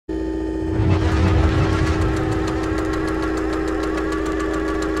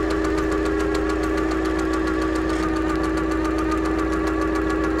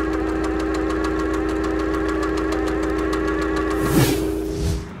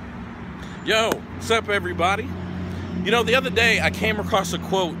Yo, what's up, everybody? You know, the other day I came across a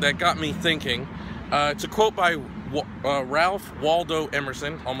quote that got me thinking. It's a quote by Ralph Waldo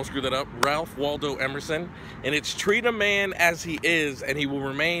Emerson. Almost screwed that up. Ralph Waldo Emerson. And it's, treat a man as he is and he will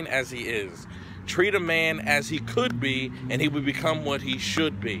remain as he is. Treat a man as he could be and he will become what he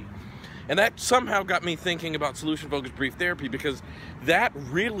should be. And that somehow got me thinking about solution-focused brief therapy, because that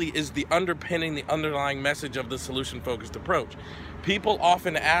really is the underlying message of the solution-focused approach. People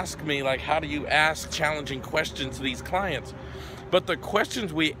often ask me, like, how do you ask challenging questions to these clients? But the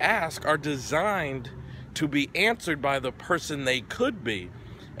questions we ask are designed to be answered by the person they could be.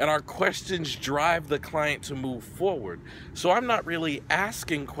 And our questions drive the client to move forward. So I'm not really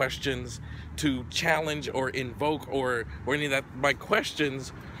asking questions to challenge or invoke or any of that. My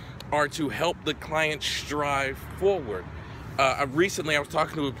questions are to help the client strive forward. Recently I was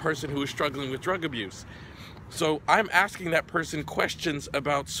talking to a person who was struggling with drug abuse. So I'm asking that person questions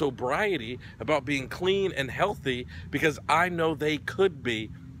about sobriety, about being clean and healthy, because I know they could be,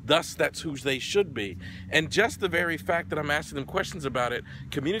 thus that's who they should be. And just the very fact that I'm asking them questions about it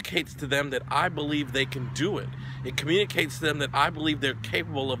communicates to them that I believe they can do it. It communicates to them that I believe they're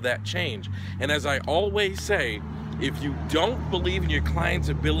capable of that change. And as I always say, if you don't believe in your client's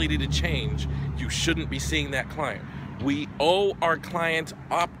ability to change, you shouldn't be seeing that client. We owe our clients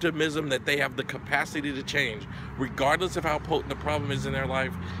optimism that they have the capacity to change, regardless of how potent the problem is in their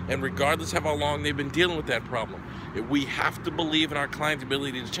life and regardless of how long they've been dealing with that problem. We have to believe in our client's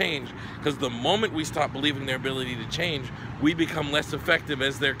ability to change, because the moment we stop believing their ability to change, we become less effective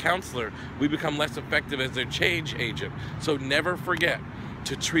as their counselor. We become less effective as their change agent. So never forget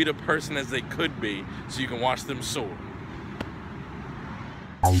to treat a person as they could be so you can watch them soar.